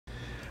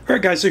All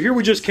right, guys, so here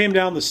we just came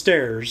down the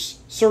stairs.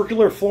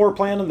 Circular floor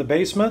plan in the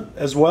basement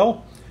as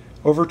well.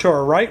 Over to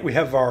our right, we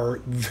have our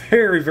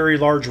very, very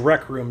large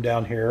rec room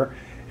down here.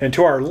 And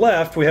to our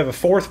left, we have a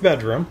fourth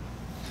bedroom.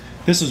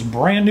 This is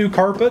brand new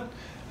carpet.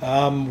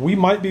 We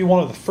might be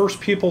one of the first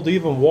people to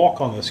even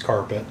walk on this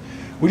carpet.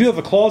 We do have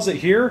a closet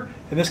here,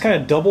 and this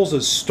kind of doubles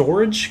as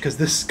storage because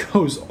this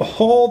goes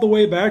all the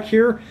way back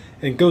here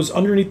and goes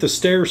underneath the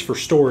stairs for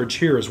storage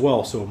here as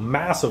well. So a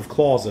massive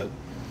closet.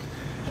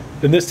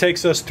 Then this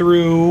takes us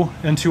through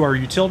into our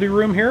utility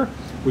room here.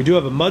 We do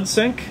have a mud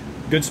sink,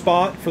 good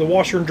spot for the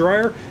washer and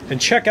dryer, and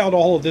check out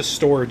all of this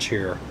storage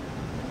here.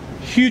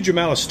 Huge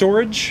amount of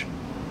storage,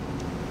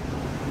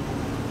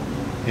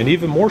 and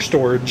even more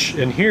storage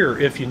in here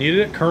if you need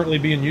it, currently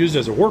being used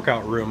as a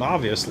workout room,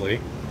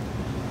 obviously.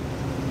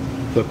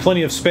 But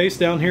plenty of space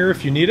down here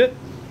if you need it.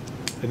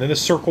 And then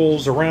this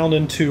circles around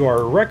into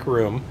our rec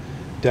room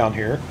down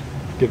here.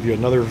 Give you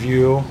another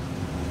view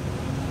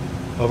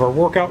of our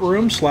workout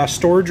room slash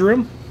storage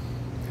room.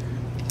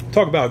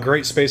 Talk about a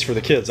great space for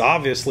the kids.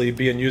 Obviously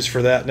being used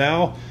for that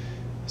now.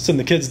 Send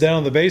the kids down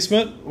in the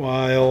basement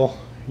while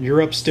you're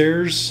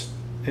upstairs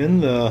in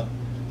the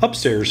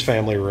upstairs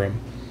family room.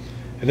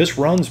 And this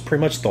runs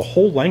pretty much the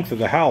whole length of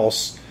the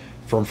house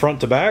from front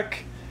to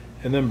back,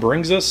 and then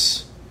brings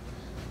us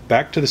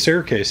back to the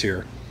staircase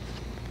here.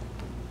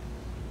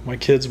 My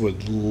kids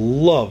would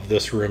love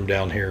this room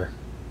down here.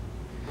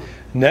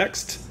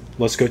 Next,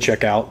 let's go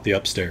check out the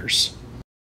upstairs.